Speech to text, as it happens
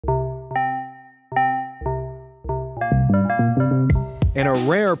In a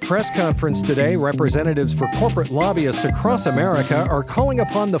rare press conference today, representatives for corporate lobbyists across America are calling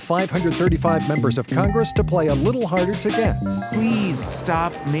upon the 535 members of Congress to play a little harder to get. Please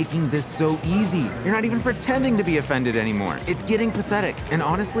stop making this so easy. You're not even pretending to be offended anymore. It's getting pathetic and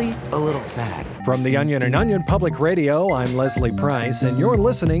honestly, a little sad. From The Onion and Onion Public Radio, I'm Leslie Price, and you're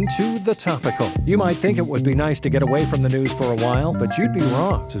listening to The Topical. You might think it would be nice to get away from the news for a while, but you'd be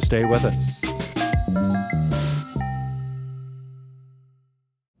wrong, so stay with us.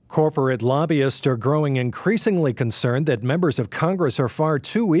 Corporate lobbyists are growing increasingly concerned that members of Congress are far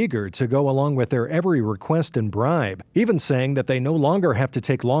too eager to go along with their every request and bribe, even saying that they no longer have to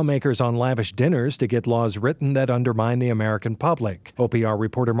take lawmakers on lavish dinners to get laws written that undermine the American public. OPR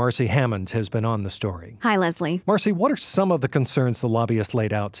reporter Marcy Hammond has been on the story. Hi, Leslie. Marcy, what are some of the concerns the lobbyists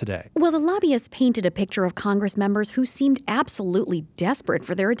laid out today? Well, the lobbyists painted a picture of Congress members who seemed absolutely desperate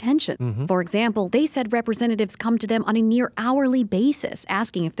for their attention. For example, they said representatives come to them on a near hourly basis,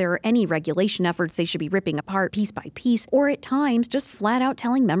 asking if there are any regulation efforts they should be ripping apart piece by piece, or at times just flat out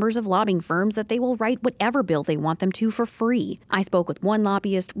telling members of lobbying firms that they will write whatever bill they want them to for free. I spoke with one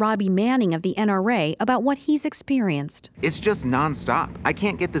lobbyist, Robbie Manning of the NRA, about what he's experienced. It's just nonstop. I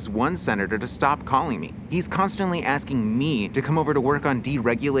can't get this one senator to stop calling me. He's constantly asking me to come over to work on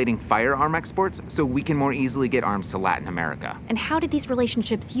deregulating firearm exports so we can more easily get arms to Latin America. And how did these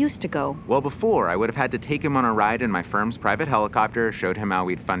relationships used to go? Well, before, I would have had to take him on a ride in my firm's private helicopter, showed him how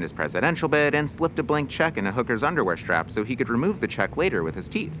we'd fund his presidential bid, and slipped a blank check in a hooker's underwear strap so he could remove the check later with his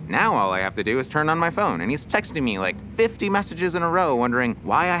teeth. Now all I have to do is turn on my phone, and he's texting me like 50 messages in a row wondering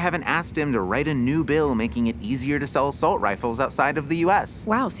why I haven't asked him to write a new bill making it easier to sell assault rifles outside of the US.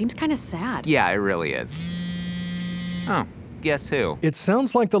 Wow, seems kind of sad. Yeah, it really is. Oh. Guess who? It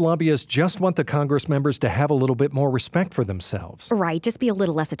sounds like the lobbyists just want the Congress members to have a little bit more respect for themselves. Right, just be a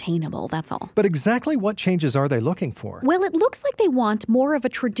little less attainable, that's all. But exactly what changes are they looking for? Well, it looks like they want more of a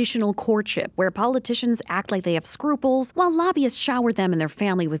traditional courtship, where politicians act like they have scruples, while lobbyists shower them and their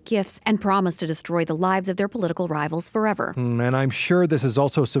family with gifts and promise to destroy the lives of their political rivals forever. And I'm sure this is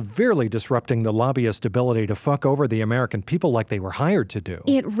also severely disrupting the lobbyist ability to fuck over the American people like they were hired to do.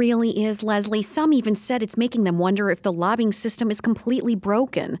 It really is, Leslie. Some even said it's making them wonder if the lobbying system is completely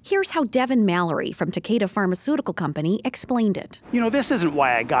broken. Here's how Devin Mallory from Takeda Pharmaceutical Company explained it. You know, this isn't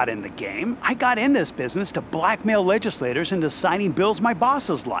why I got in the game. I got in this business to blackmail legislators into signing bills my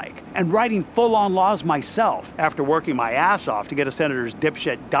bosses like and writing full-on laws myself after working my ass off to get a senator's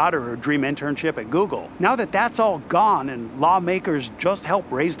dipshit daughter her dream internship at Google. Now that that's all gone and lawmakers just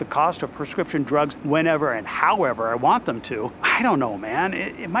help raise the cost of prescription drugs whenever and however I want them to, I don't know, man.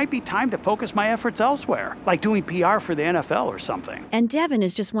 It might be time to focus my efforts elsewhere, like doing PR for the NFL or something. And Devin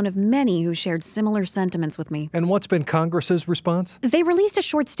is just one of many who shared similar sentiments with me. And what's been Congress's response? They released a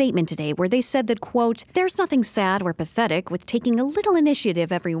short statement today where they said that, quote, "There's nothing sad or pathetic with taking a little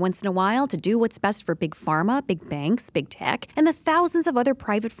initiative every once in a while to do what's best for big pharma, big banks, big tech, and the thousands of other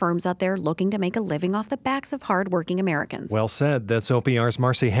private firms out there looking to make a living off the backs of hardworking Americans." Well said. That's OPR's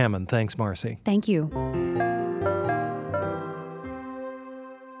Marcy Hammond. Thanks, Marcy. Thank you.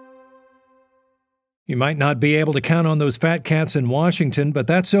 You might not be able to count on those fat cats in Washington, but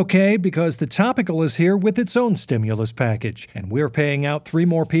that's okay because The Topical is here with its own stimulus package, and we're paying out 3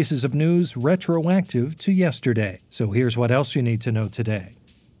 more pieces of news retroactive to yesterday. So here's what else you need to know today.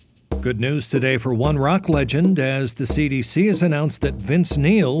 Good news today for one rock legend, as the CDC has announced that Vince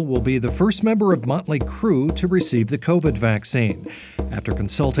Neil will be the first member of Motley Crue to receive the COVID vaccine. After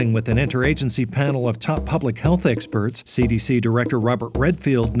consulting with an interagency panel of top public health experts, CDC Director Robert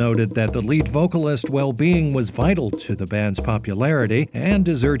Redfield noted that the lead vocalist's well-being was vital to the band's popularity and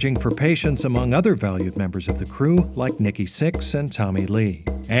is urging for patience among other valued members of the crew like Nikki Sixx and Tommy Lee.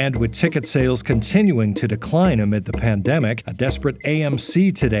 And with ticket sales continuing to decline amid the pandemic, a desperate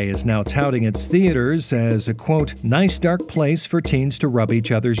AMC today is now touting its theaters as a, quote, nice dark place for teens to rub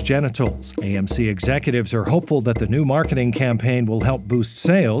each other's genitals. AMC executives are hopeful that the new marketing campaign will help boost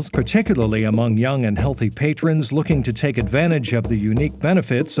sales, particularly among young and healthy patrons looking to take advantage of the unique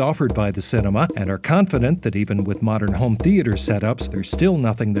benefits offered by the cinema, and are confident that even with modern home theater setups, there's still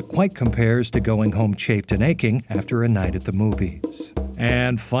nothing that quite compares to going home chafed and aching after a night at the movies.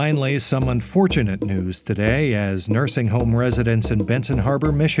 And finally, some unfortunate news today, as nursing home residents in Benton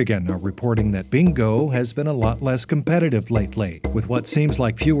Harbor, Michigan are reporting that bingo has been a lot less competitive lately. With what seems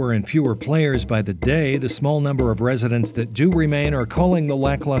like fewer and fewer players by the day, the small number of residents that do remain are calling the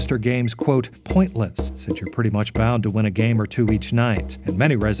lackluster games, quote, pointless, since you're pretty much bound to win a game or two each night. And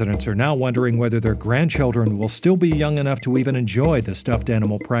many residents are now wondering whether their grandchildren will still be young enough to even enjoy the stuffed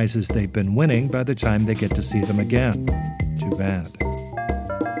animal prizes they've been winning by the time they get to see them again. Too bad.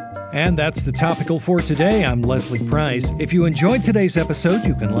 And that's the Topical for today. I'm Leslie Price. If you enjoyed today's episode,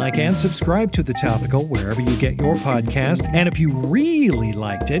 you can like and subscribe to The Topical wherever you get your podcast. And if you really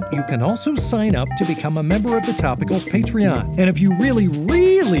liked it, you can also sign up to become a member of The Topical's Patreon. And if you really,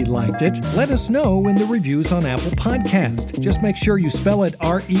 really liked it, let us know in the reviews on Apple Podcast. Just make sure you spell it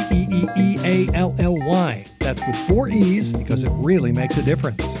REEEEALLY. That's with 4 E's because it really makes a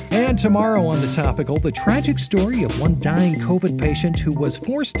difference. And tomorrow on The Topical, the tragic story of one dying COVID patient who was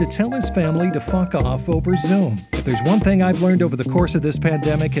forced to tell his family to fuck off over Zoom. If there's one thing I've learned over the course of this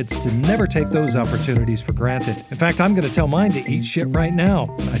pandemic, it's to never take those opportunities for granted. In fact, I'm going to tell mine to eat shit right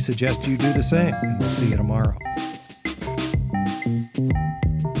now, and I suggest you do the same. And we'll see you tomorrow.